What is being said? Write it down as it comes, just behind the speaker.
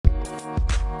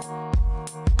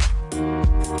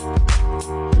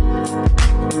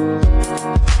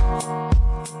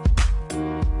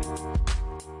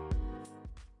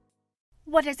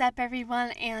What is up, everyone,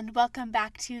 and welcome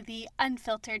back to the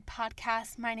Unfiltered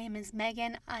Podcast. My name is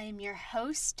Megan. I am your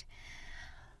host.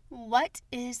 What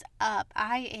is up?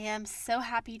 I am so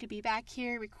happy to be back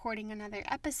here recording another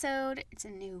episode. It's a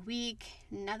new week,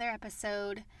 another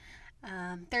episode.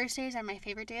 Thursdays are my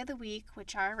favorite day of the week,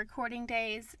 which are recording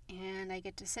days, and I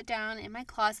get to sit down in my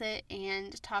closet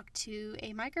and talk to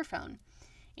a microphone.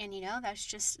 And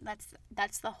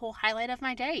that's the whole highlight of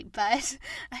my day. But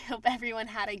I hope everyone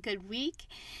had a good week.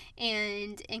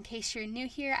 And in case you're new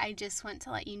here, I just want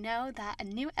to let you know that a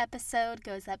new episode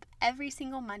goes up every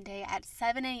single Monday at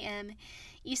 7 a.m.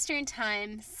 Eastern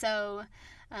Time. So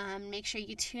make sure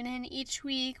you tune in each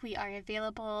week. We are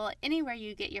available anywhere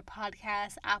you get your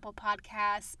podcasts: Apple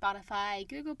Podcasts, Spotify,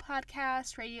 Google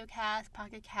Podcasts, RadioCast,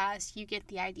 Pocket Cast. You get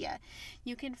the idea.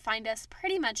 You can find us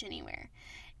pretty much anywhere.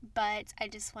 But I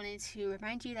just wanted to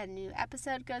remind you that a new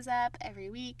episode goes up every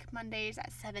week, Mondays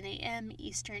at 7 a.m.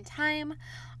 Eastern Time.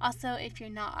 Also, if you're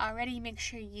not already, make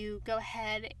sure you go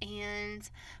ahead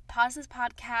and pause this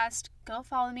podcast. Go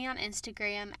follow me on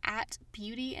Instagram at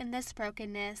Beauty in This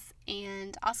Brokenness,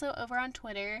 and also over on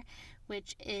Twitter,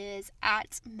 which is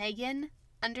at Megan_Dennis_.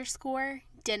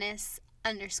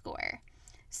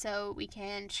 So we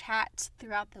can chat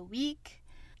throughout the week.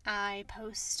 I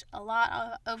post a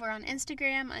lot over on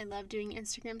Instagram. I love doing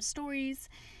Instagram stories.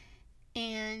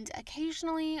 And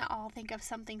occasionally I'll think of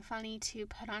something funny to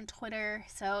put on Twitter.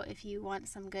 So if you want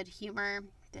some good humor,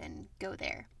 then go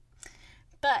there.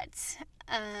 But,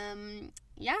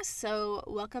 so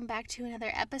welcome back to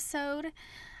another episode.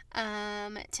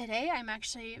 Today I'm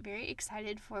actually very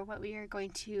excited for what we are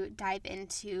going to dive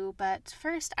into. But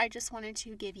first, I just wanted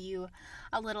to give you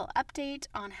a little update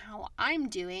on how I'm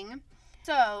doing.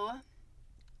 So,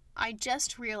 I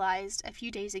just realized a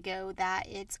few days ago that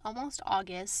it's almost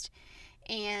August,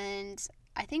 and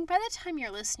I think by the time you're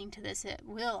listening to this, it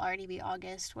will already be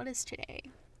August. What is today?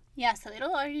 Yeah, so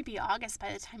it'll already be August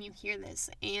by the time you hear this,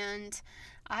 and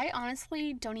I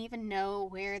honestly don't even know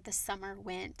where the summer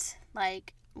went.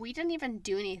 Like, we didn't even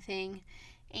do anything,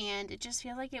 and it just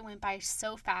feels like it went by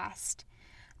so fast.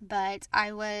 But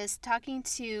I was talking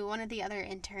to one of the other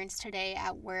interns today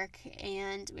at work,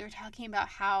 and we were talking about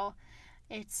how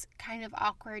it's kind of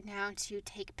awkward now to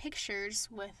take pictures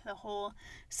with the whole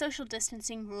social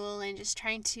distancing rule and just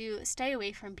trying to stay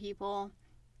away from people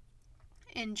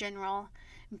in general.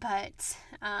 But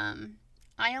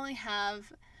I only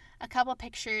have a couple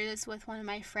pictures with one of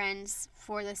my friends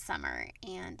for the summer,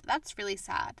 and that's really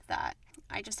sad that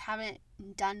I just haven't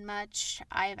done much.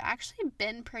 I've actually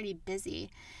been pretty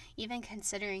busy, even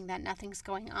considering that nothing's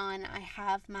going on. I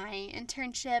have my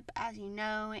internship, as you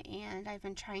know, and I've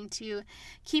been trying to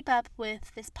keep up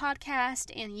with this podcast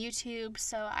and YouTube,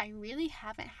 so I really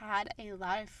haven't had a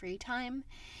lot of free time.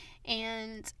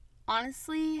 And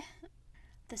honestly,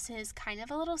 this is kind of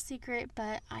a little secret,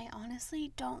 but I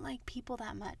honestly don't like people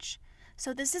that much.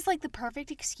 So this is like the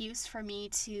perfect excuse for me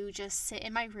to just sit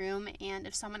in my room, and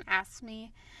if someone asks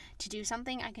me to do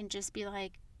something, I can just be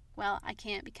like, well, I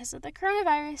can't because of the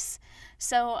coronavirus.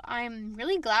 So I'm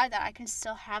really glad that I can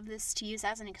still have this to use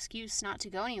as an excuse not to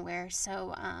go anywhere.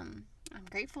 So I'm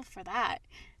grateful for that.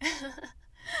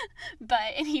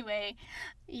 But anyway,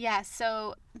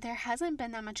 so there hasn't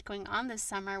been that much going on this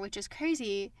summer, which is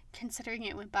crazy considering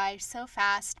it went by so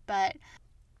fast. But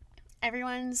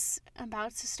everyone's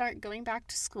about to start going back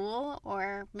to school,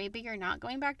 or maybe you're not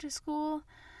going back to school.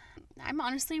 I'm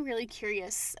honestly really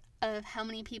curious of how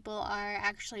many people are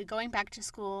actually going back to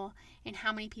school and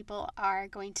how many people are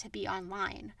going to be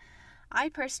online. I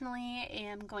personally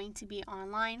am going to be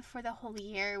online for the whole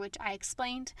year, which I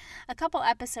explained a couple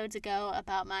episodes ago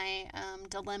about my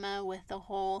dilemma with the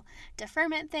whole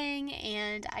deferment thing,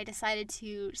 and I decided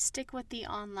to stick with the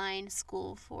online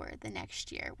school for the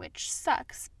next year, which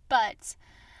sucks, but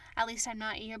at least I'm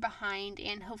not a year behind,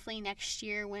 and hopefully next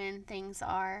year when things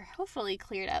are hopefully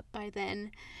cleared up by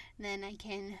then I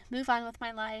can move on with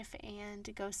my life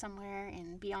and go somewhere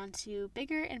and be on to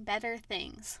bigger and better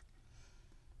things.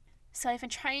 So I've been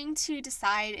trying to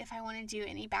decide if I want to do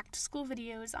any back to school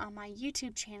videos on my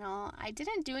YouTube channel. I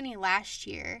didn't do any last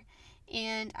year,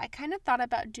 and I kind of thought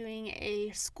about doing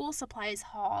a school supplies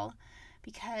haul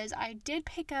because I did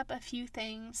pick up a few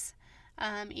things.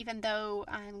 Even though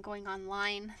I'm going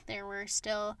online, there were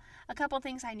still a couple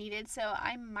things I needed, so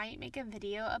I might make a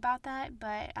video about that,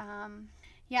 but I'm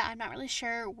not really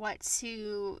sure what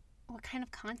kind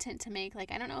of content to make.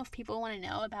 Like, I don't know if people want to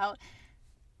know about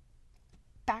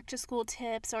back to school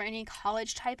tips or any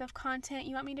college type of content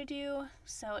you want me to do.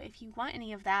 So if you want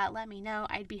any of that, let me know.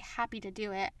 I'd be happy to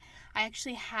do it. I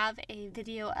actually have a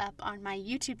video up on my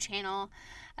YouTube channel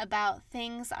about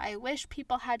things I wish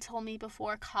people had told me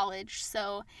before college.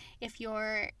 So if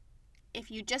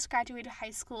you just graduated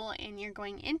high school and you're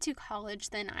going into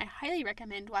college, then I highly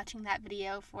recommend watching that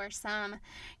video for some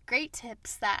great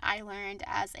tips that I learned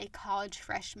as a college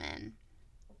freshman.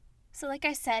 So like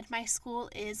I said, my school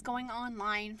is going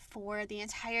online for the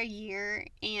entire year,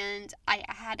 and I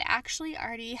had actually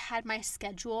already had my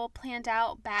schedule planned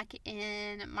out back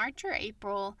in March or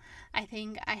April. I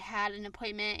think I had an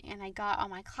appointment and I got all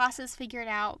my classes figured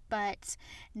out, but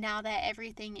now that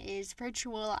everything is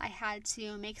virtual, I had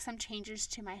to make some changes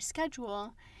to my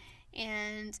schedule.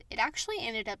 And it actually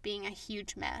ended up being a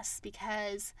huge mess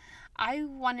because I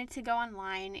wanted to go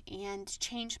online and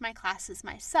change my classes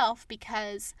myself,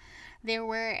 because there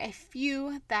were a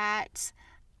few that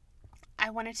I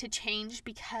wanted to change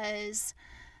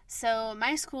so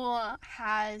my school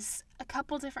has a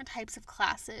couple different types of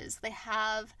classes. They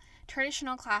have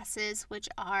traditional classes, which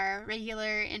are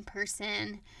regular in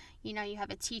person. You have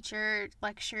a teacher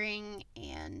lecturing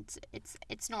and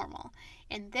it's normal.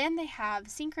 And then they have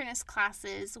synchronous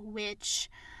classes, which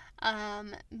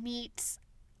meet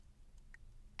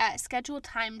at scheduled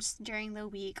times during the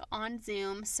week on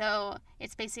Zoom. So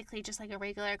it's basically just like a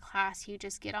regular class. You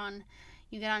get on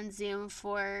Zoom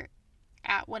for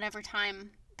at whatever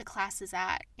time the class is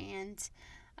at, and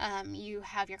you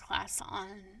have your class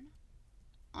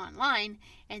online.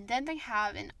 And then they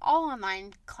have an all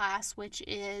online class, which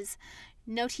is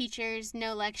no teachers,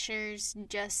 no lectures,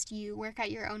 just you work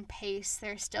at your own pace.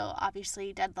 There's still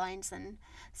obviously deadlines and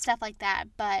stuff like that,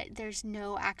 but there's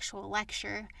no actual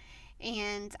lecture.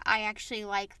 And I actually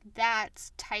like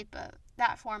that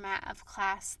format of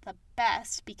class the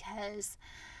best, because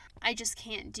I just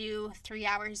can't do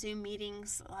 3-hour Zoom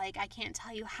meetings. Like, I can't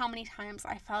tell you how many times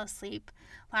I fell asleep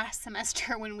last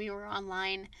semester when we were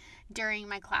online during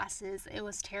my classes. It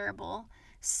was terrible.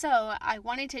 So I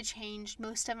wanted to change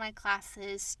most of my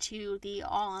classes to the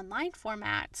all online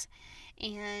format,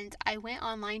 and I went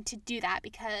online to do that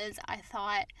because I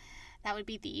thought that would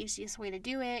be the easiest way to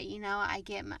do it.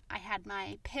 I had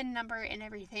my PIN number and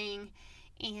everything,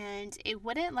 and it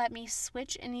wouldn't let me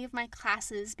switch any of my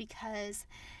classes because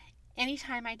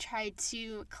anytime I tried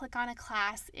to click on a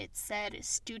class, it said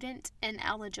student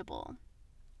ineligible.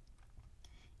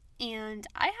 And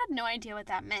I had no idea what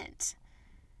that meant.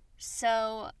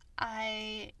 So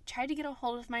I tried to get a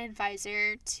hold of my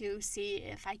advisor to see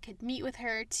if I could meet with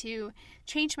her to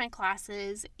change my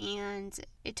classes, and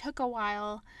it took a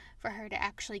while for her to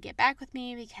actually get back with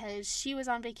me because she was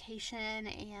on vacation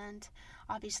and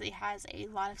obviously has a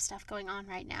lot of stuff going on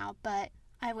right now. But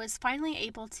I was finally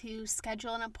able to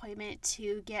schedule an appointment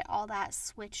to get all that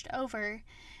switched over,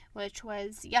 which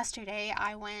was yesterday.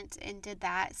 I went and did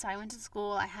that. So I went to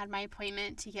school, I had my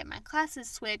appointment to get my classes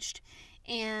switched,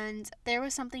 and there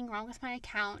was something wrong with my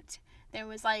account. There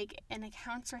was like an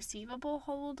accounts receivable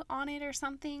hold on it or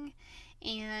something,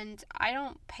 and I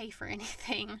don't pay for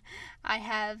anything. I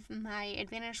have my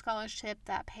Advantage Scholarship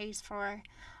that pays for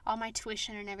all my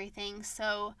tuition and everything,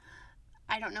 so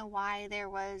I don't know why there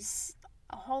was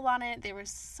a hold on it. There was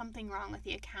something wrong with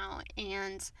the account,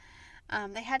 and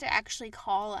they had to actually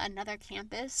call another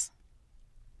campus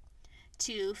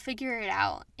to figure it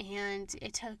out, and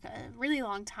it took a really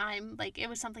long time. Like, it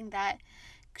was something that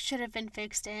should have been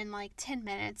fixed in like 10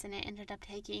 minutes, and it ended up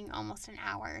taking almost an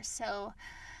hour. So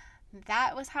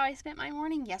that was how I spent my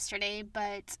morning yesterday,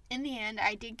 but in the end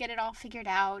I did get it all figured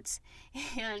out.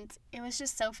 And it was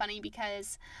just so funny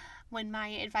because when my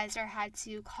advisor had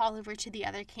to call over to the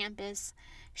other campus,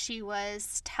 she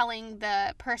was telling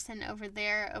the person over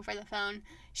there over the phone,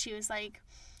 she was like,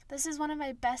 "This is one of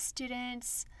my best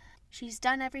students. She's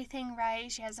done everything right.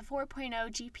 She has a 4.0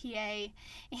 GPA,"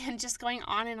 and just going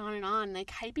on and on and on, like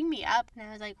hyping me up. And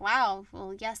I was like, wow,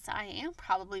 well, yes, I am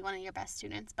probably one of your best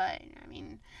students, but I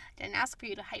mean, I didn't ask for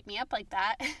you to hype me up like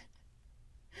that.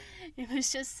 It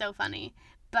was just so funny.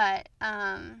 But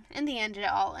in the end, it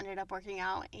all ended up working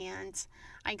out, and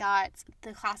I got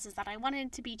the classes that I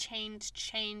wanted to be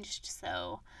changed,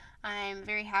 so I'm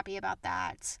very happy about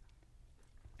that.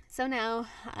 So now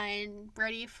I'm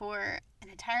ready for an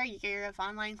entire year of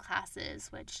online classes,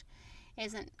 which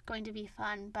isn't going to be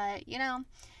fun, but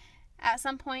at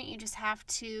some point you just have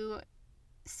to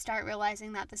start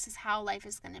realizing that this is how life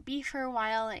is going to be for a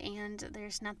while, and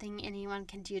there's nothing anyone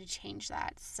can do to change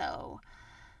that. So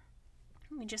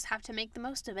we just have to make the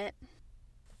most of it.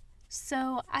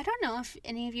 So I don't know if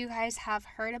any of you guys have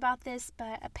heard about this,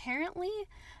 but apparently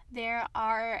there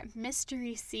are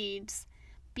mystery seeds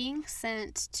being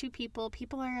sent to people.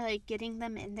 People are like getting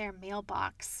them in their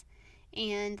mailbox,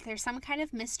 and there's some kind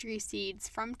of mystery seeds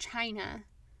from China,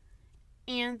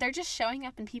 and they're just showing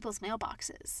up in people's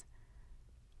mailboxes.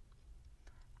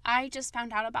 I just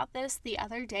found out about this the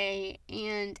other day,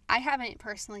 and I haven't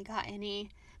personally got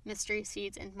any mystery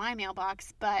seeds in my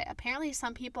mailbox, but apparently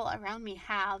some people around me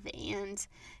have, and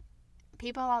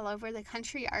people all over the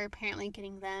country are apparently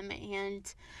getting them,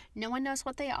 and no one knows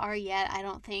what they are yet, I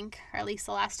don't think, or at least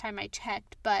the last time I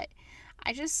checked. But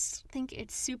I just think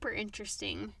it's super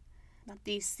interesting that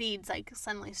these seeds like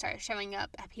suddenly start showing up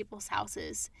at people's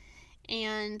houses.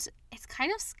 And it's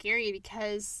kind of scary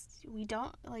because we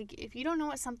don't, like, if you don't know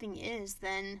what something is,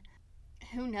 then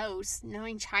who knows?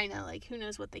 Knowing China, like, who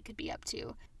knows what they could be up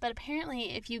to. But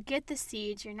apparently, if you get the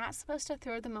seeds, you're not supposed to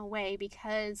throw them away,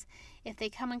 because if they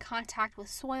come in contact with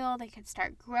soil, they could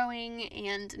start growing,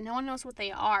 and no one knows what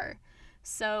they are.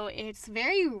 So it's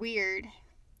very weird,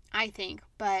 I think,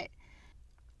 but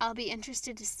I'll be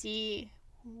interested to see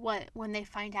when they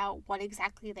find out what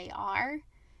exactly they are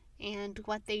and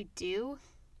what they do,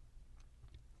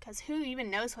 because who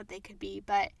even knows what they could be.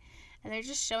 But they're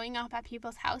just showing up at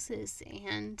people's houses.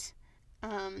 And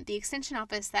the extension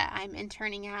office that I'm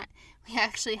interning at, we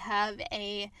actually have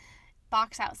a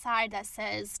box outside that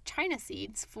says China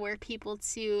seeds for people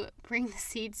to bring the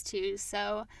seeds to,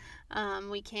 so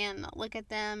we can look at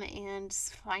them and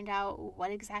find out what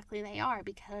exactly they are,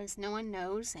 because no one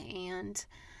knows. And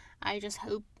I just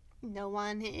hope no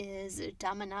one is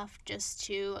dumb enough just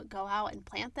to go out and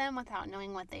plant them without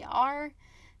knowing what they are.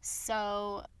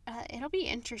 So it'll be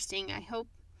interesting. I hope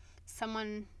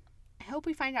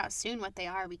we find out soon what they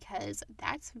are, because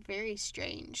that's very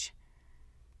strange.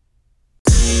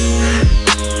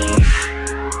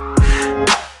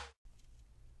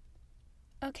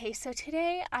 Okay, so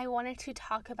today I wanted to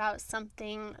talk about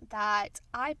something that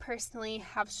I personally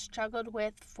have struggled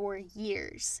with for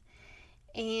years,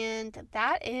 and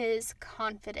that is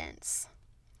confidence.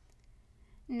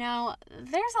 Now,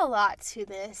 there's a lot to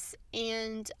this,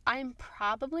 and I'm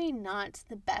probably not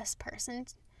the best person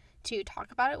to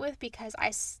talk about it with, because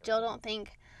I still don't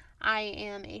think I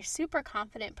am a super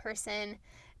confident person.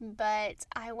 But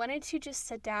I wanted to just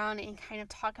sit down and kind of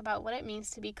talk about what it means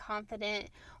to be confident,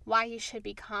 why you should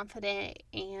be confident,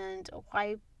 and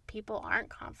why people aren't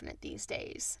confident these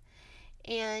days.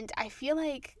 And I feel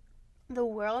like the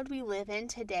world we live in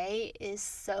today is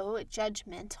so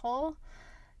judgmental,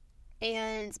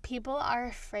 and people are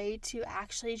afraid to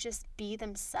actually just be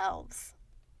themselves.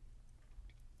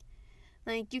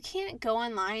 Like, you can't go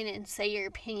online and say your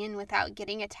opinion without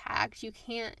getting attacked. You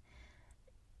can't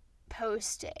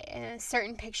post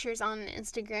certain pictures on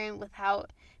Instagram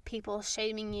without people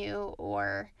shaming you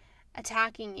or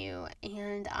attacking you.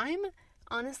 And I'm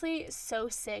honestly so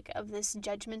sick of this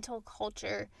judgmental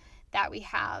culture that we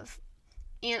have.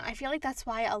 And I feel like that's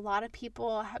why a lot of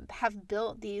people have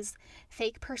built these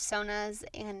fake personas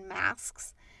and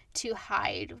masks to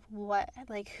hide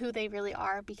who they really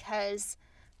are, because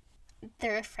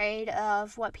they're afraid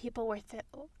of what people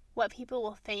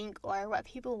will think or what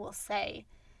people will say.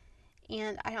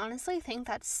 And I honestly think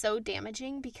that's so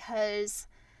damaging, because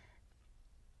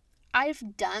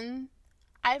I've done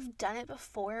it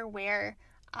before where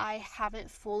I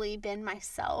haven't fully been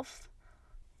myself,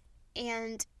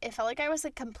 and it felt like I was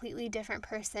a completely different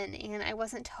person, and I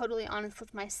wasn't totally honest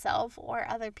with myself or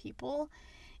other people.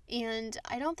 And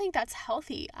I don't think that's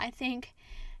healthy. I think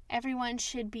everyone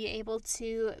should be able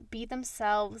to be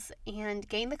themselves and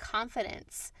gain the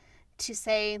confidence to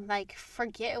say, like,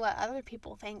 forget what other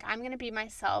people think. I'm going to be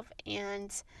myself,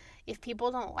 and if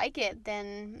people don't like it,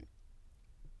 then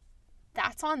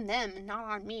that's on them, not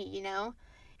on me, you know?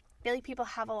 I feel like people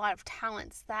have a lot of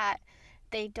talents that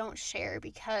they don't share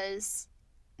because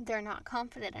they're not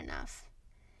confident enough.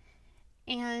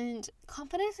 And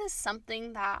confidence is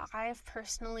something that I've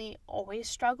personally always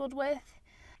struggled with.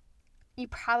 You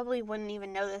probably wouldn't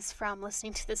even know this from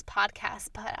listening to this podcast,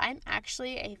 but I'm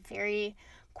actually a very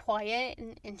quiet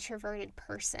and introverted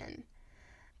person.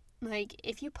 Like,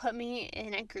 if you put me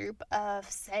in a group of,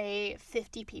 say,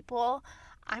 50 people,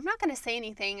 I'm not going to say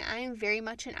anything. I'm very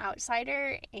much an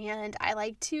outsider, and I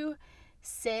like to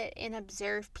sit and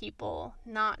observe people,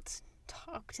 not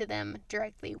talk to them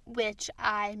directly, which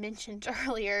I mentioned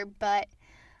earlier. But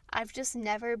I've just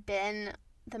never been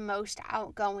the most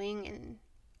outgoing and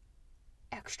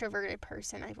extroverted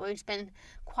person. I've always been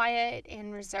quiet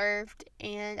and reserved,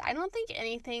 and I don't think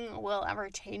anything will ever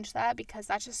change that, because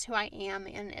that's just who I am.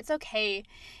 And it's okay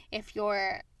if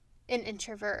you're an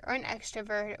introvert or an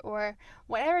extrovert or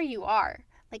whatever you are.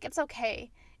 Like, it's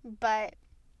okay. But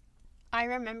I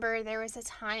remember there was a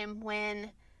time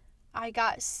when I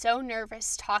got so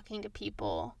nervous talking to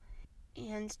people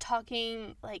and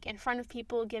talking like in front of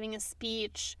people, giving a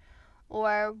speech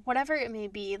or whatever it may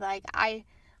be. Like I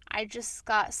just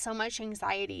got so much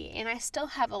anxiety, and I still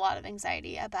have a lot of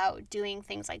anxiety about doing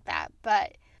things like that.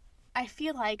 But I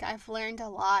feel like I've learned a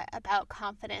lot about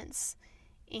confidence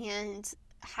and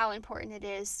how important it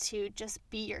is to just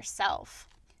be yourself.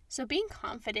 So being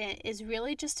confident is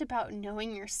really just about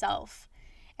knowing yourself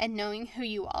and knowing who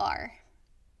you are.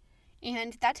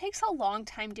 And that takes a long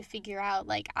time to figure out.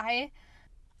 Like I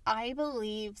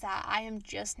believe that I am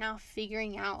just now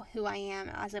figuring out who I am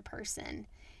as a person.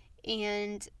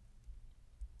 And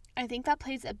I think that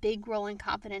plays a big role in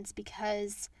confidence,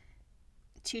 because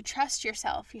to trust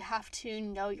yourself, you have to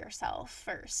know yourself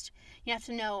first. You have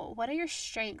to know, what are your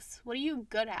strengths? What are you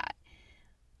good at?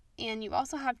 And you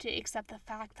also have to accept the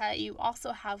fact that you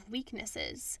also have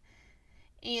weaknesses.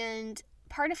 And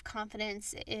part of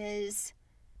confidence is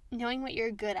knowing what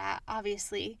you're good at,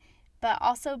 obviously, but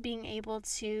also being able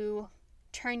to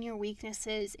turn your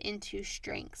weaknesses into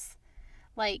strengths.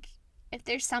 Like, if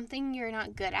there's something you're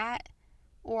not good at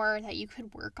or that you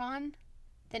could work on,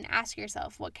 then ask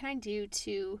yourself, what can I do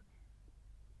to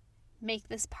make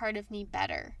this part of me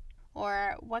better?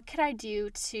 Or what can I do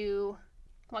to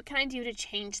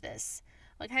change this?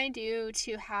 What can I do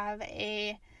to have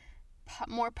a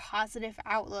more positive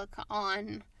outlook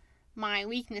on my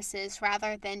weaknesses,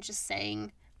 rather than just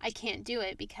saying I can't do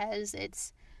it because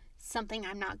it's something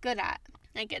I'm not good at?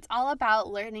 Like, it's all about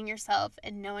learning yourself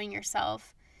and knowing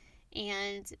yourself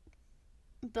and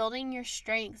building your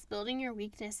strengths, building your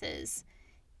weaknesses.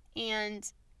 And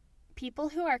people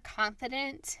who are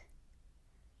confident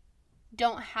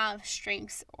don't have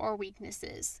strengths or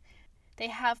weaknesses. They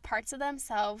have parts of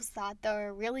themselves that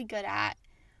they're really good at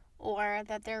or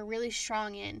that they're really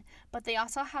strong in, but they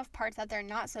also have parts that they're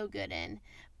not so good in.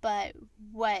 But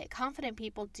what confident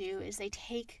people do is they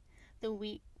take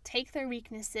their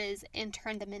weaknesses and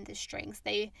turn them into strengths.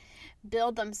 They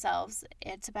build themselves.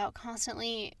 It's about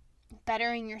constantly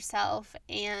bettering yourself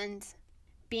and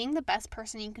being the best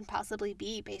person you can possibly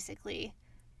be, basically.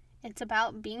 It's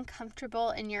about being comfortable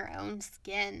in your own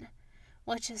skin,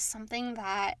 which is something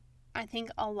that I think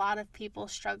a lot of people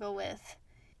struggle with.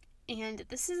 And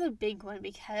this is a big one,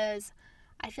 because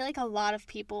I feel like a lot of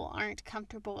people aren't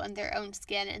comfortable in their own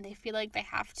skin, and they feel like they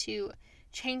have to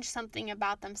change something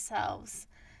about themselves.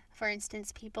 For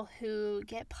instance, people who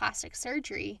get plastic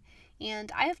surgery,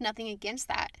 and I have nothing against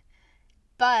that,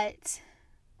 but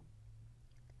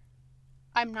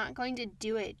I'm not going to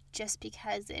do it just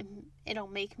because it'll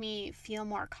make me feel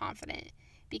more confident.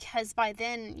 Because by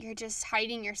then, you're just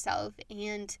hiding yourself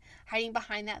and hiding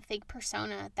behind that fake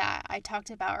persona that I talked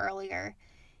about earlier.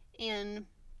 And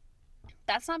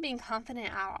that's not being confident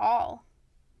at all.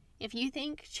 If you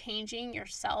think changing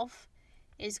yourself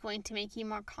is going to make you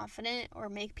more confident or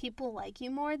make people like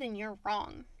you more, then you're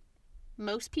wrong.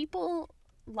 Most people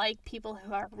like people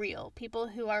who are real, people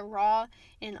who are raw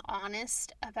and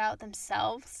honest about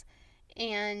themselves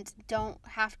and don't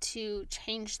have to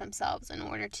change themselves in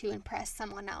order to impress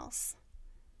someone else.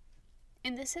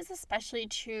 And this is especially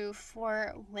true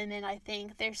for women, I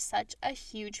think. There's such a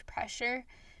huge pressure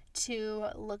to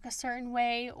look a certain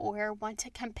way or want to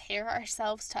compare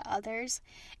ourselves to others.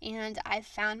 And I've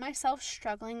found myself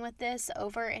struggling with this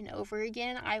over and over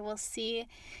again. I will see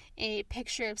a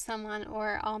picture of someone,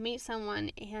 or I'll meet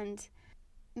someone and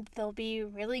they'll be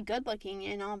really good looking,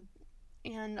 and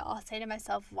I'll say to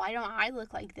myself, why don't I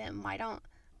look like them?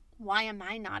 Why am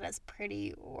I not as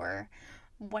pretty, or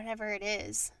whatever it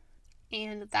is?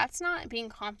 And that's not being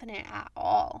confident at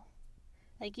all.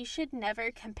 Like, you should never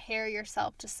compare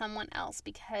yourself to someone else,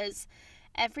 because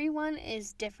everyone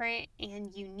is different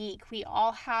and unique. We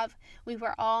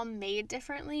were all made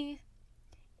differently,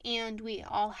 and we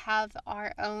all have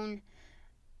our own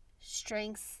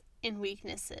strengths and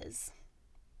weaknesses.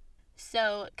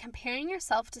 So comparing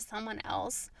yourself to someone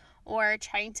else or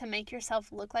trying to make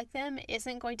yourself look like them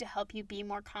isn't going to help you be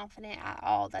more confident at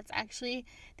all. That's actually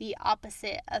the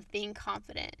opposite of being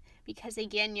confident, because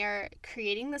again, you're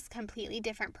creating this completely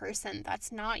different person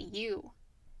that's not you.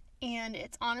 And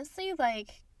it's honestly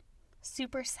like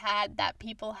super sad that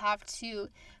people have to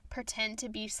pretend to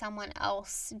be someone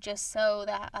else just so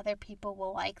that other people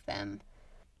will like them.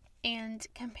 And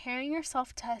comparing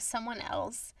yourself to someone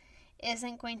else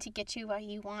isn't going to get you what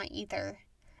you want either.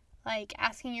 Like,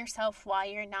 asking yourself why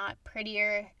you're not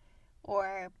prettier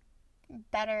or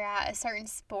better at a certain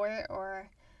sport or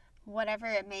whatever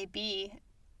it may be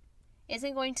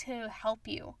isn't going to help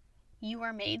you. You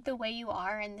are made the way you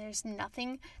are, and there's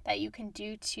nothing that you can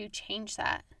do to change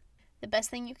that. the best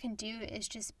thing you can do is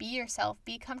just be yourself,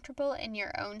 be comfortable in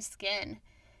your own skin.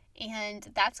 And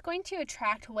that's going to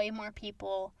attract way more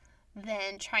people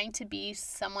than trying to be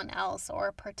someone else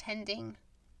or pretending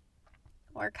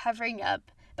or covering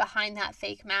up behind that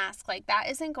fake mask. Like, that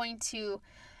isn't going to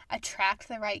attract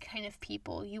the right kind of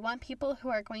people. You want people who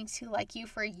are going to like you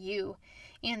for you.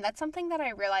 And that's something that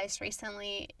I realized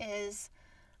recently is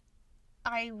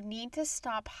I need to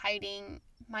stop hiding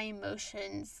my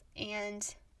emotions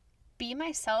and be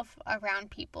myself around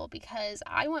people, because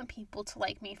I want people to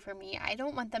like me for me. I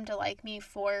don't want them to like me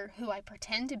for who I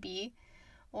pretend to be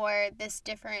or this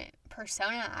different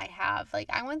persona I have. Like,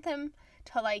 I want them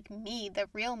to like me, the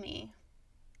real me.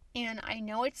 And I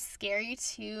know it's scary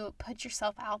to put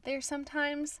yourself out there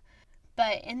sometimes,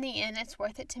 but in the end, it's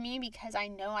worth it to me because I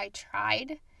know I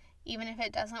tried, even if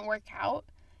it doesn't work out.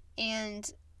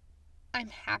 And I'm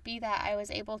happy that I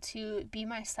was able to be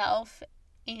myself,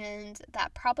 and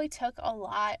that probably took a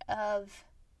lot of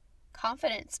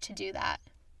confidence to do that.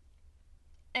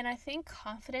 And I think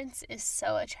confidence is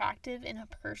so attractive in a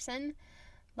person.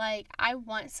 Like, I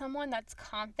want someone that's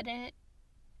confident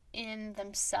in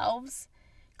themselves,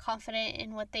 confident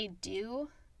in what they do,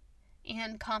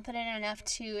 and confident enough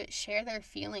to share their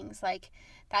feelings. Like,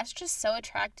 that's just so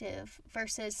attractive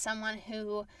versus someone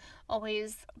who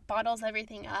always bottles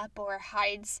everything up or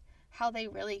hides how they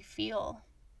really feel.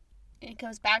 It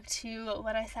goes back to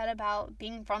what I said about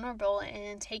being vulnerable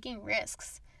and taking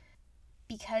risks,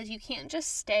 because you can't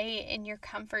just stay in your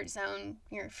comfort zone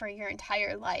for your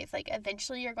entire life. Like,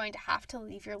 eventually you're going to have to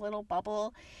leave your little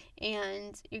bubble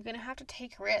and you're going to have to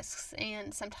take risks,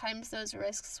 and sometimes those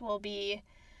risks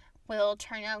will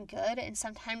turn out good and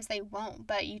sometimes they won't,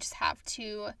 but you just have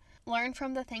to learn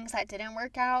from the things that didn't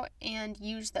work out and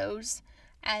use those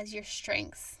as your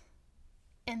strengths,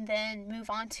 and then move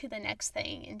on to the next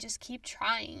thing and just keep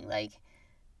trying. Like,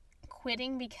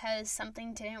 quitting because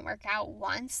something didn't work out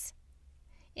once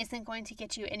isn't going to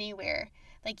get you anywhere.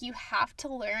 Like, you have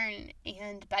to learn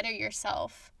and better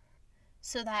yourself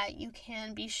so that you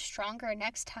can be stronger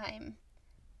next time.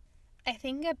 I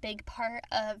think a big part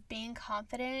of being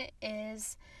confident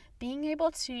is being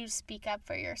able to speak up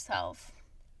for yourself.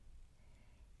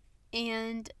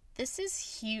 And this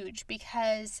is huge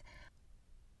because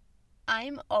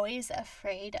I'm always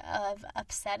afraid of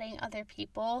upsetting other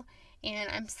people, and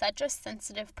I'm such a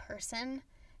sensitive person.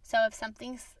 So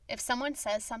if someone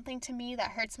says something to me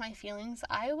that hurts my feelings,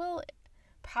 I will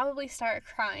probably start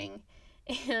crying.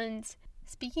 And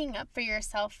speaking up for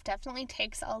yourself definitely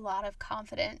takes a lot of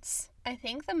confidence. I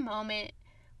think the moment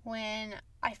when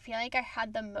I feel like I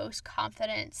had the most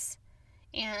confidence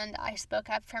and I spoke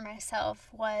up for myself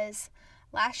was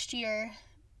last year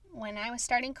when I was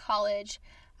starting college.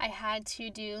 I had to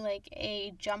do like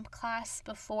a jump class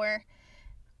before,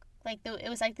 it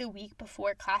was like the week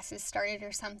before classes started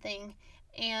or something,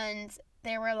 and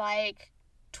there were like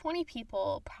 20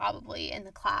 people probably in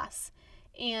the class,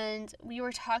 and we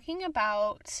were talking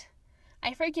about,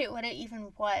 I forget what it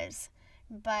even was,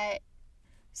 but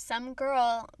some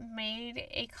girl made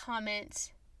a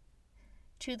comment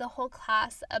to the whole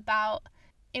class about,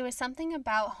 it was something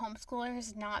about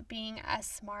homeschoolers not being as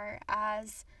smart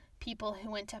as people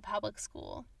who went to public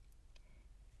school.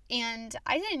 And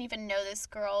I didn't even know this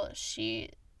girl.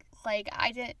 She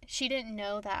didn't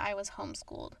know that I was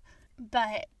homeschooled.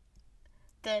 But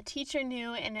the teacher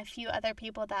knew, and a few other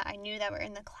people that I knew that were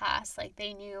in the class,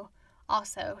 they knew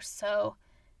also. So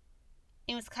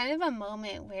it was kind of a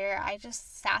moment where I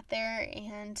just sat there,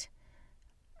 and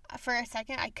for a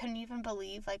second I couldn't even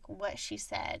believe what she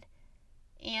said.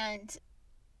 And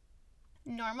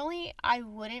normally I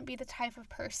wouldn't be the type of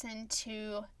person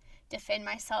to defend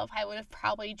myself. I would have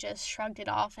probably just shrugged it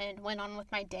off and went on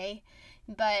with my day.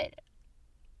 But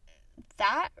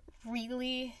that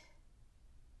really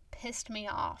pissed me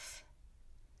off.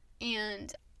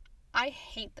 And I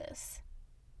hate this.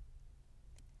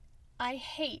 I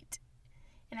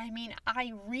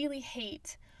really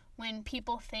hate when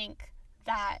people think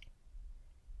that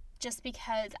just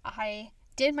because I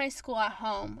did my school at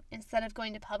home instead of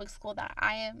going to public school that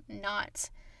I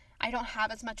don't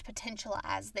have as much potential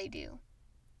as they do.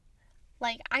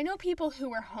 I know people who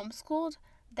were homeschooled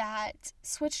that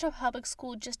switched to public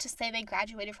school just to say they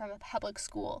graduated from a public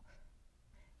school.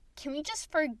 Can we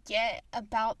just forget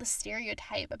about the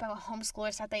stereotype about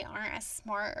homeschoolers that they aren't as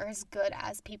smart or as good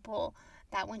as people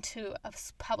that went to a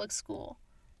public school?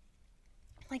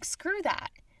 Screw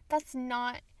that. That's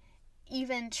not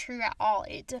even true at all.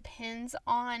 It depends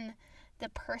on the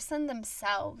person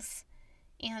themselves.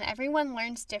 And everyone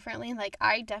learns differently.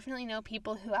 I definitely know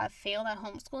people who have failed at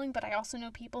homeschooling, but I also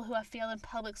know people who have failed in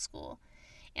public school.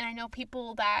 And I know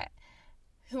people that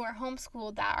who are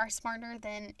homeschooled that are smarter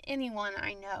than anyone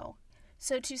I know.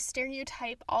 So to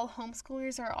stereotype all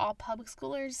homeschoolers or all public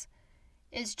schoolers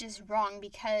is just wrong,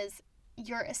 because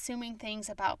you're assuming things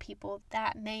about people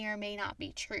that may or may not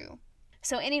be true.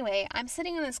 So anyway, I'm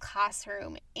sitting in this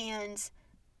classroom and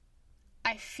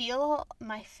I feel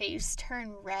my face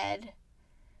turn red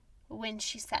when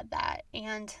she said that.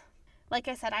 And like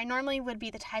I said, I normally would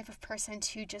be the type of person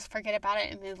to just forget about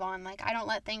it and move on. Like, I don't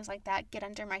let things like that get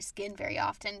under my skin very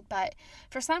often. But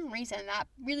for some reason, that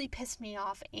really pissed me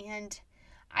off. And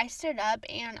I stood up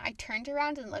and I turned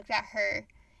around and looked at her.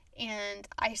 And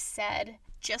I said,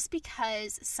 just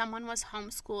because someone was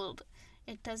homeschooled,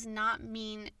 it does not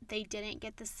mean they didn't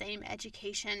get the same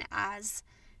education as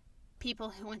people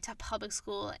who went to public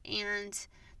school. And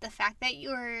the fact that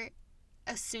you're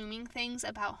assuming things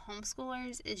about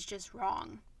homeschoolers is just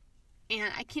wrong.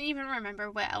 And I can't even remember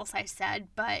what else I said,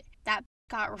 but that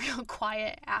got real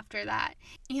quiet after that.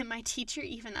 And my teacher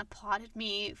even applauded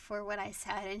me for what I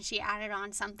said, and she added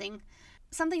on something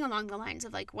along the lines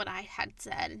of like what I had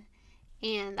said.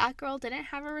 And that girl didn't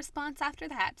have a response after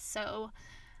that. So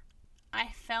I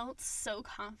felt so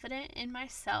confident in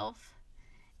myself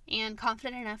and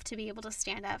confident enough to be able to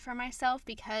stand up for myself,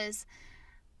 because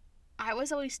I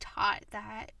was always taught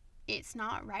that it's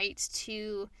not right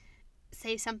to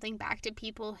say something back to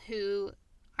people who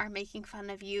are making fun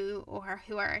of you or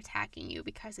who are attacking you,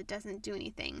 because it doesn't do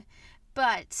anything.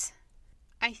 But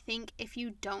I think if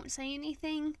you don't say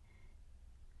anything,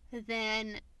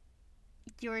 then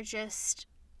you're just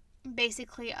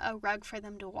basically a rug for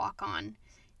them to walk on.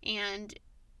 And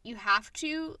you have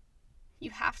to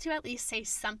at least say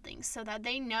something so that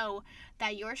they know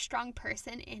that you're a strong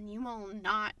person and you will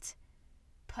not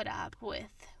put up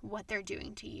with what they're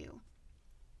doing to you.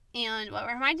 And what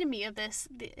reminded me of this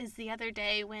is the other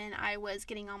day when I was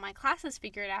getting all my classes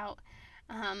figured out,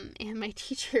 and my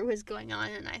teacher was going on,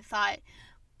 and I thought,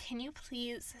 can you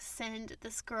please send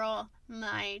this girl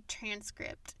my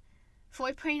transcript?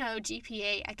 4.0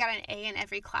 GPA, I got an A in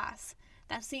every class.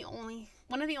 That's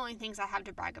one of the only things I have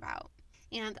to brag about.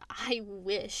 And I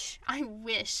wish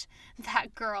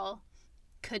that girl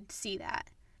could see that.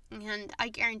 And I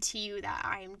guarantee you that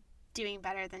I'm doing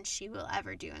better than she will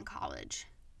ever do in college.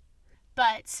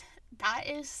 But that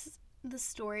is the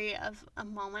story of a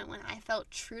moment when I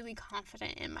felt truly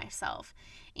confident in myself.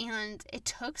 And it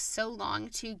took so long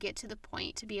to get to the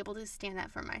point to be able to stand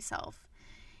up for myself.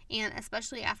 And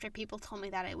especially after people told me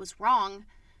that it was wrong,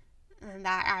 and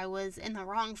that I was in the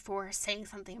wrong for saying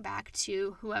something back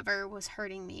to whoever was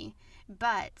hurting me.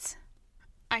 But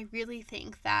I really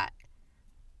think that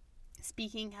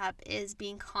speaking up is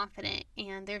being confident,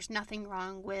 and there's nothing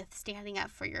wrong with standing up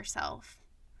for yourself,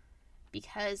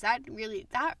 because that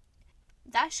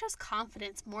shows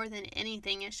confidence more than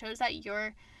anything. It shows that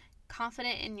you're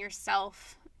confident in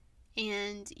yourself,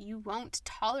 and you won't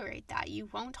tolerate that. You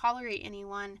won't tolerate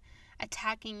anyone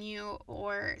attacking you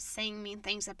or saying mean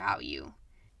things about you.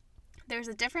 There's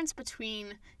a difference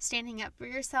between standing up for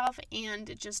yourself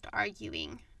and just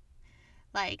arguing.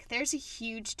 Like, there's a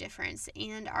huge difference,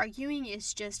 and arguing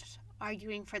is just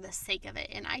arguing for the sake of it.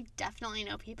 And I definitely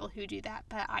know people who do that,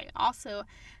 but I also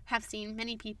have seen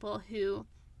many people who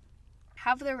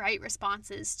have the right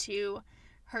responses to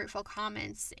hurtful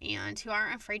comments and who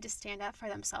aren't afraid to stand up for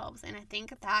themselves. And I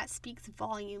think that speaks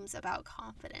volumes about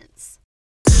confidence.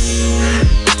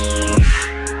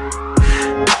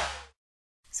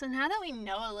 So now that we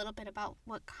know a little bit about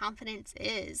what confidence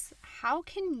is, how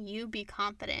can you be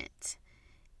confident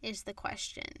is the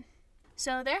question.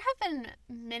 So there have been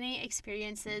many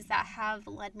experiences that have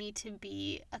led me to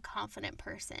be a confident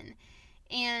person.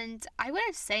 And I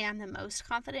wouldn't say I'm the most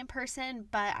confident person,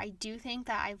 but I do think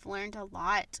that I've learned a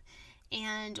lot.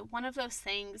 And one of those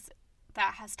things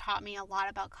that has taught me a lot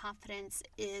about confidence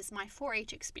is my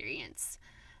 4-H experience,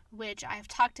 which I've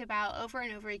talked about over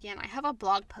and over again. I have a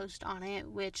blog post on it,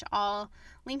 which I'll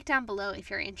link down below if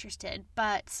you're interested.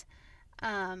 But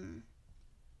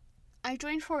I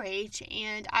joined 4-H,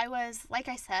 and I was, like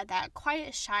I said, that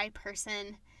quiet, shy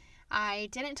person. I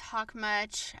didn't talk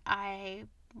much. I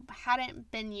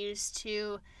hadn't been used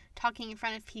to talking in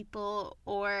front of people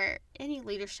or any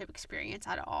leadership experience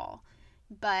at all.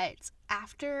 But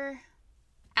after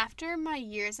my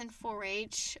years in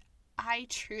 4-H, I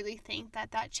truly think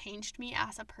that changed me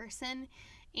as a person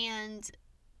and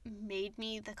made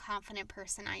me the confident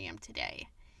person I am today.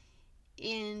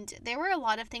 And there were a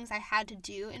lot of things I had to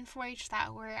do in 4-H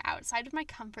that were outside of my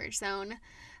comfort zone.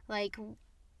 Like,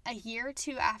 a year or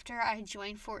two after I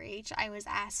joined 4-H, I was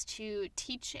asked to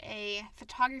teach a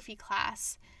photography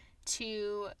class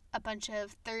to a bunch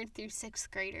of 3rd through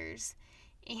 6th graders.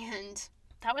 And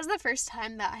that was the first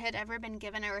time that I had ever been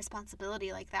given a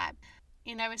responsibility like that.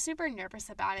 And I was super nervous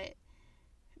about it.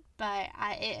 But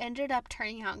it ended up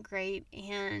turning out great,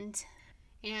 and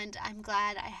I'm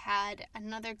glad I had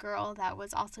another girl that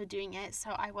was also doing it,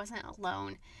 so I wasn't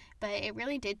alone. But it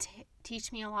really did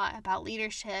teach me a lot about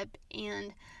leadership,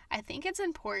 and I think it's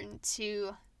important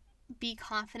to be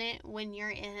confident when you're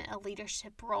in a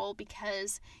leadership role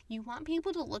because you want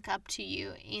people to look up to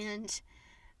you. And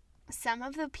some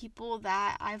of the people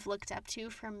that I've looked up to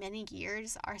for many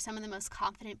years are some of the most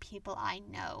confident people I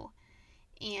know.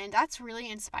 And that's really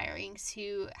inspiring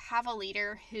to have a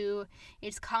leader who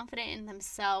is confident in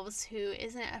themselves, who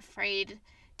isn't afraid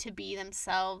to be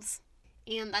themselves.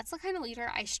 And that's the kind of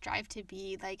leader I strive to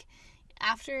be. Like,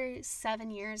 after 7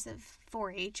 years of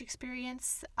 4-H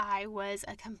experience, I was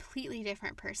a completely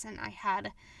different person. I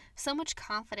had so much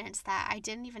confidence that I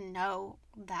didn't even know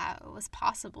that was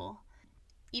possible.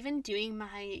 Even doing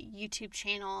my YouTube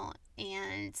channel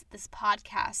and this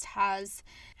podcast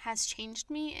has changed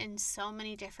me in so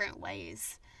many different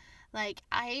ways. Like,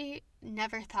 I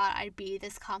never thought I'd be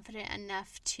this confident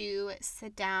enough to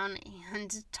sit down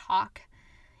and talk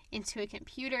into a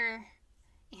computer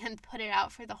and put it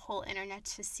out for the whole internet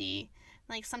to see.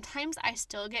 Like, sometimes I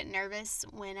still get nervous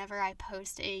whenever I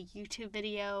post a YouTube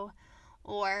video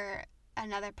or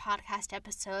another podcast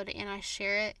episode and I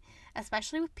share it,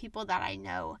 especially with people that I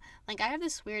know. Like, I have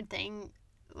this weird thing,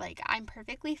 like, I'm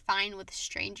perfectly fine with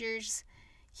strangers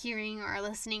hearing or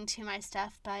listening to my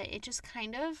stuff, but it just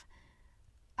kind of,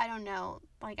 I don't know,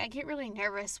 like, I get really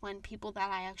nervous when people that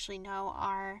I actually know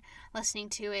are listening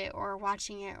to it or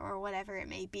watching it or whatever it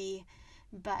may be.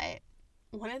 But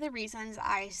one of the reasons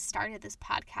I started this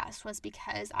podcast was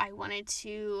because I wanted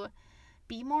to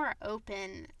be more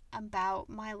open about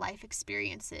my life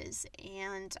experiences,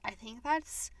 and I think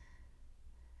that's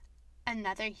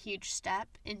another huge step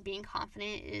in being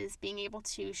confident, is being able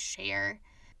to share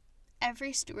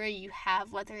every story you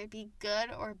have, whether it be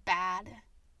good or bad.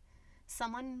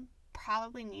 Someone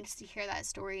probably needs to hear that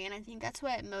story, and I think that's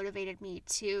what motivated me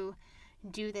to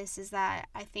do this, is that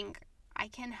I think I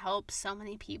can help so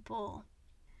many people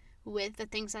with the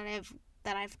things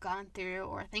that I've gone through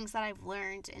or things that I've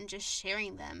learned, and just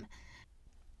sharing them.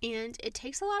 And it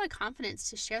takes a lot of confidence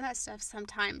to share that stuff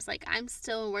sometimes. Like, I'm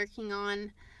still working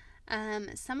on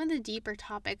some of the deeper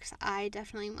topics I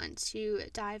definitely want to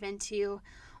dive into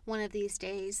one of these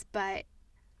days, but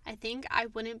I think I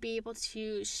wouldn't be able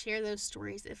to share those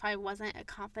stories if I wasn't a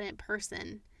confident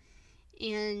person.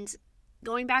 And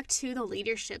going back to the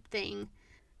leadership thing,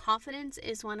 confidence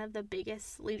is one of the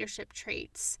biggest leadership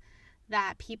traits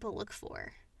that people look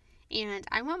for. And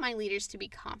I want my leaders to be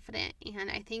confident,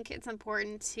 and I think it's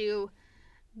important to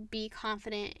be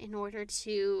confident in order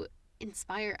to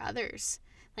inspire others.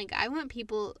 Like, I want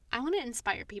to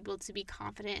inspire people to be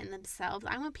confident in themselves.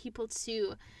 I want people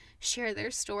to share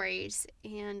their stories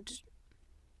and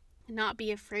not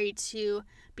be afraid to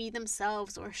be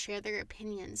themselves or share their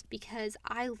opinions, because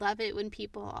I love it when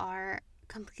people are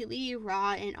completely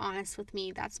raw and honest with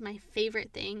me. That's my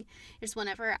favorite thing, is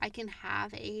whenever I can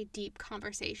have a deep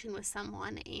conversation with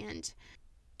someone and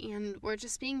we're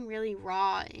just being really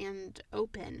raw and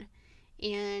open.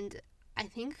 And I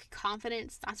think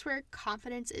that's where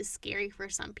confidence is scary for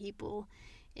some people,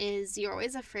 is you're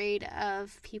always afraid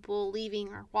of people leaving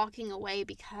or walking away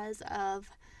because of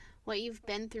what you've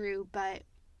been through, but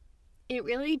it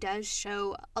really does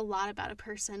show a lot about a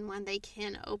person when they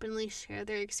can openly share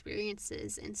their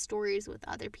experiences and stories with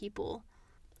other people.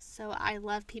 So I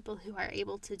love people who are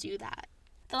able to do that.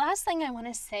 The last thing I want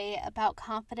to say about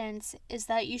confidence is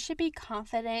that you should be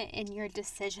confident in your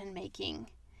decision making.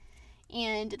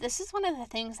 And this is one of the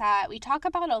things that we talk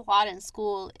about a lot in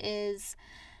school, is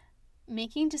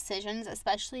making decisions,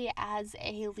 especially as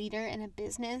a leader in a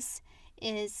business,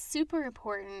 is super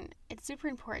important. It's super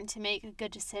important to make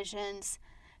good decisions,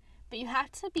 but you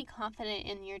have to be confident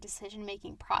in your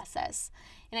decision-making process.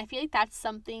 And I feel like that's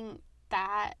something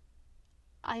that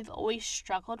I've always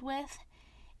struggled with,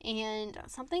 and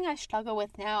something I struggle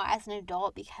with now as an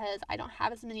adult, because I don't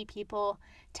have as many people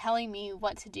telling me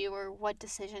what to do or what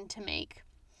decision to make.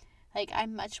 Like,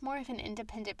 I'm much more of an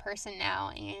independent person now,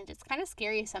 and it's kind of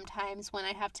scary sometimes when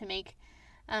I have to make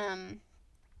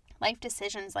life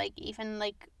decisions, like even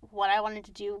like what I wanted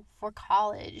to do for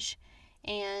college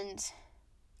and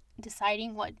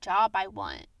deciding what job I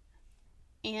want.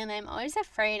 And I'm always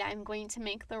afraid I'm going to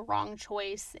make the wrong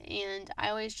choice, and I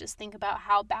always just think about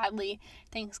how badly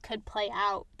things could play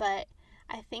out. But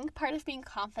I think part of being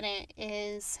confident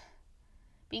is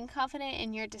being confident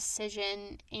in your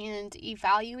decision and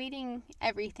evaluating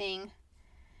everything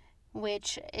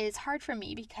which is hard for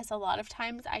me because a lot of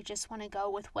times I just want to go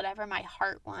with whatever my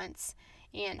heart wants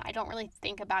and I don't really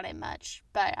think about it much.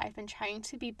 But I've been trying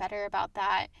to be better about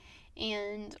that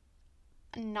and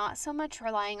not so much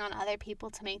relying on other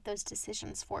people to make those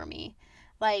decisions for me.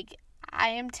 Like, I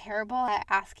am terrible at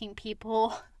asking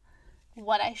people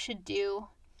what I should do,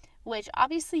 which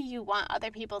obviously you want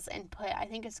other people's input. I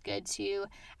think it's good to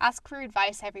ask for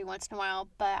advice every once in a while,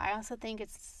 but I also think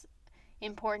it's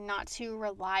important not to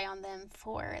rely on them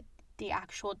for the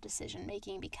actual decision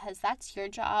making because that's your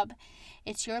job,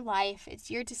 it's your life,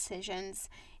 it's your decisions,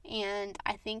 and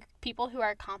I think people who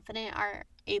are confident are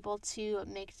able to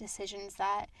make decisions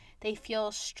that they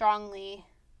feel strongly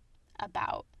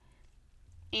about,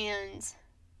 and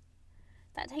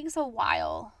that takes a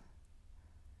while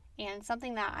and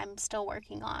something that I'm still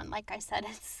working on. Like I said,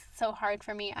 it's so hard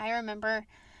for me. I remember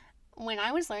when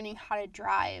I was learning how to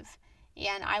drive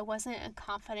and I wasn't a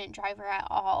confident driver at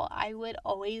all, I would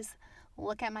always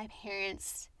look at my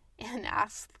parents and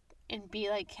ask and be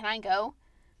like, can I go?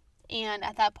 And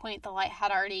at that point, the light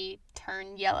had already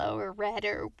turned yellow or red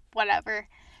or whatever.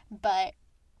 But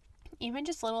even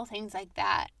just little things like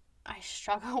that, I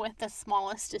struggle with the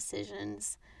smallest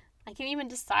decisions. I can't even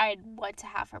decide what to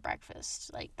have for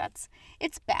breakfast. Like,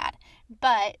 it's bad.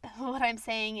 But what I'm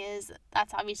saying is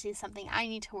that's obviously something I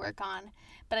need to work on.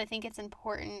 But I think it's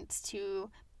important to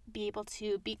be able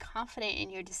to be confident in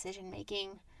your decision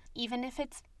making. Even if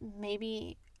it's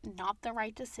maybe not the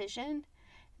right decision,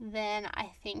 then I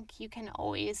think you can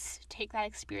always take that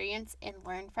experience and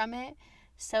learn from it.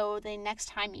 So the next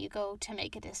time you go to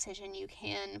make a decision, you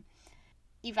can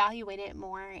evaluate it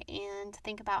more and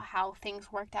think about how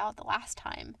things worked out the last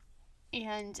time.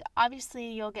 And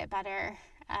obviously you'll get better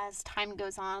as time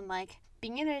goes on. Like,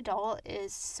 being an adult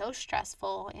is so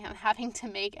stressful, and having to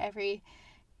make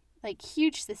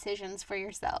huge decisions for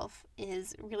yourself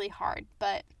is really hard.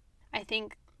 But I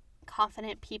think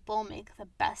confident people make the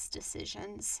best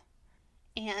decisions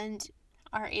and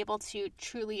are able to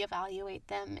truly evaluate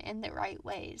them in the right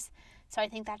ways. So I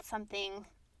think that's something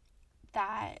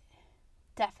that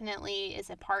definitely is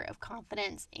a part of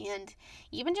confidence, and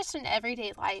even just in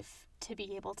everyday life, to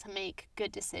be able to make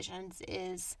good decisions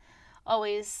is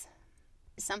always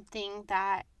something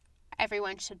that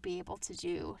everyone should be able to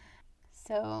do.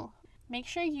 So make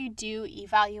sure you do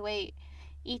evaluate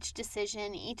each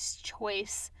decision, each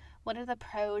choice. What are the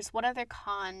pros? What are the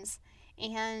cons?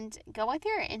 And go with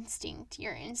your instinct.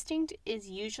 Your instinct is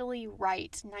usually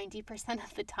right 90%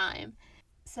 of the time.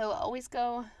 So always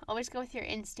go with your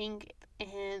instinct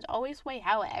and always weigh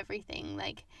out everything.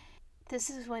 Like, this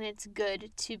is when it's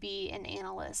good to be an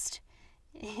analyst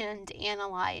and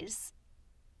analyze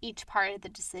each part of the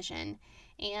decision.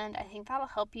 And I think that'll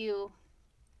help you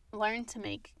learn to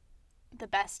make the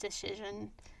best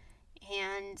decision,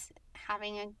 and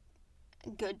having a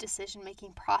good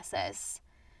decision-making process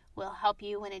will help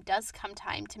you when it does come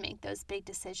time to make those big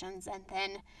decisions. And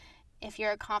then if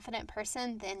you're a confident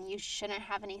person, then you shouldn't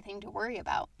have anything to worry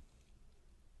about.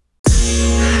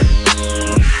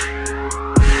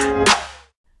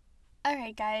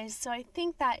 Alright guys, so I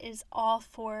think that is all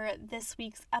for this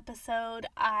week's episode.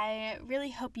 I really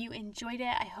hope you enjoyed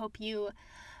it. I hope you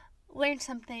learned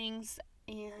some things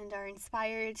and are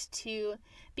inspired to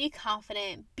be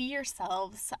confident, be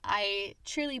yourselves. I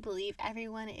truly believe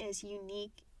everyone is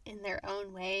unique in their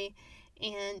own way,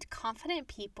 and confident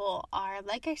people are,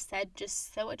 like I said,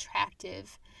 just so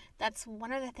attractive. That's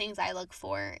one of the things I look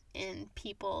for in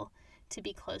people to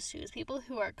be close to, is people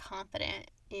who are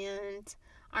confident and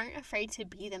aren't afraid to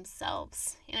be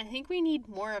themselves. And I think we need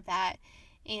more of that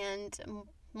and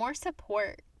more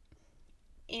support.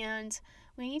 And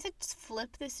we need to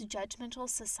flip this judgmental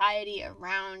society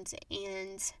around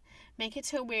and make it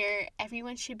to where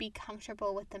everyone should be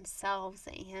comfortable with themselves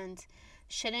and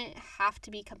shouldn't have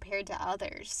to be compared to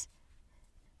others.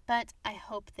 But I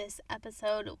hope this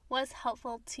episode was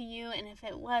helpful to you, and if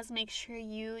it was, make sure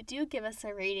you do give us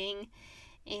a rating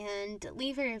and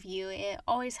leave a review. It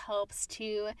always helps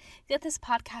to get this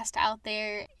podcast out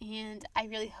there, and I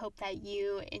really hope that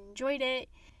you enjoyed it.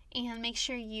 And make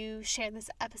sure you share this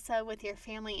episode with your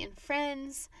family and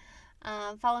friends.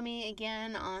 Follow me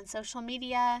again on social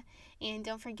media. And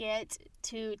don't forget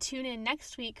to tune in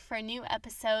next week for a new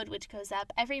episode, which goes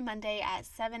up every Monday at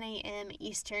 7 a.m.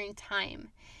 Eastern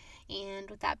Time. And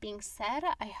with that being said,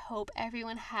 I hope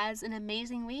everyone has an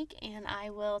amazing week, and I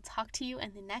will talk to you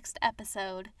in the next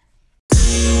episode.